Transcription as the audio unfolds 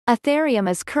Ethereum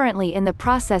is currently in the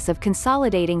process of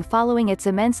consolidating following its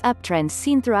immense uptrend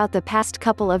seen throughout the past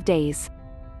couple of days.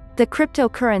 The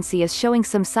cryptocurrency is showing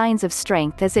some signs of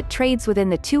strength as it trades within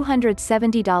the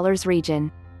 $270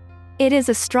 region. It is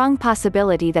a strong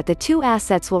possibility that the two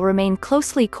assets will remain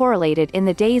closely correlated in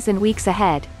the days and weeks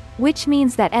ahead, which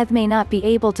means that ETH may not be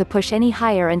able to push any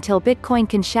higher until Bitcoin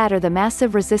can shatter the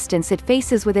massive resistance it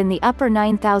faces within the upper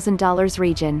 $9,000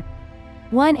 region.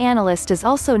 One analyst is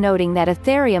also noting that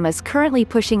Ethereum is currently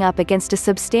pushing up against a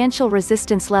substantial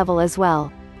resistance level as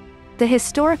well. The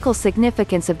historical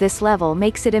significance of this level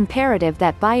makes it imperative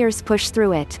that buyers push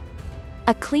through it.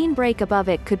 A clean break above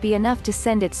it could be enough to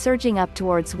send it surging up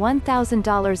towards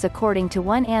 $1,000 according to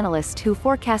one analyst who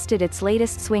forecasted its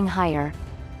latest swing higher.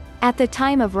 At the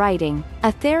time of writing,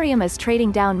 Ethereum is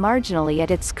trading down marginally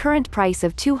at its current price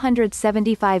of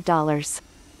 $275.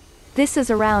 This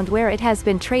is around where it has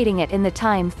been trading at in the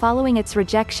time following its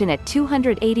rejection at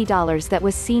 $280 that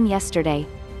was seen yesterday.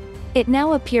 It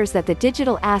now appears that the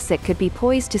digital asset could be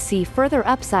poised to see further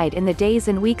upside in the days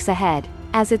and weeks ahead,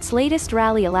 as its latest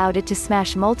rally allowed it to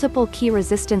smash multiple key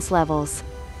resistance levels.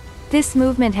 This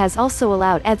movement has also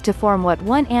allowed ETH to form what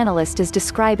one analyst is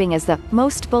describing as the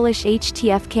most bullish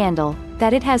HTF candle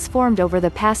that it has formed over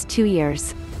the past 2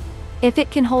 years. If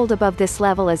it can hold above this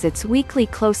level as its weekly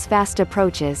close fast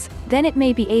approaches, then it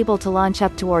may be able to launch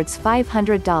up towards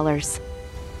 $500.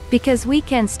 Because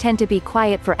weekends tend to be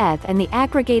quiet for ETH and the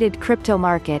aggregated crypto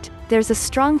market, there's a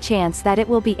strong chance that it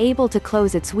will be able to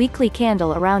close its weekly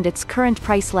candle around its current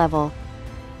price level.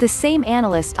 The same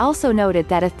analyst also noted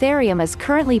that Ethereum is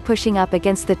currently pushing up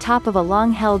against the top of a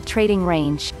long-held trading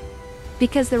range.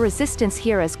 Because the resistance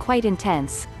here is quite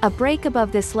intense, a break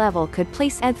above this level could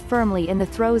place ETH firmly in the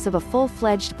throes of a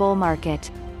full-fledged bull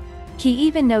market. He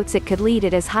even notes it could lead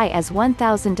it as high as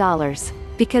 $1,000,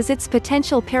 because its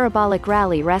potential parabolic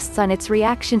rally rests on its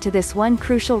reaction to this one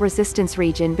crucial resistance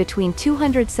region between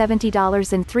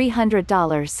 $270 and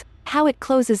 $300. How it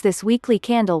closes this weekly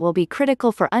candle will be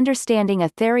critical for understanding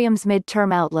Ethereum's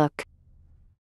mid-term outlook.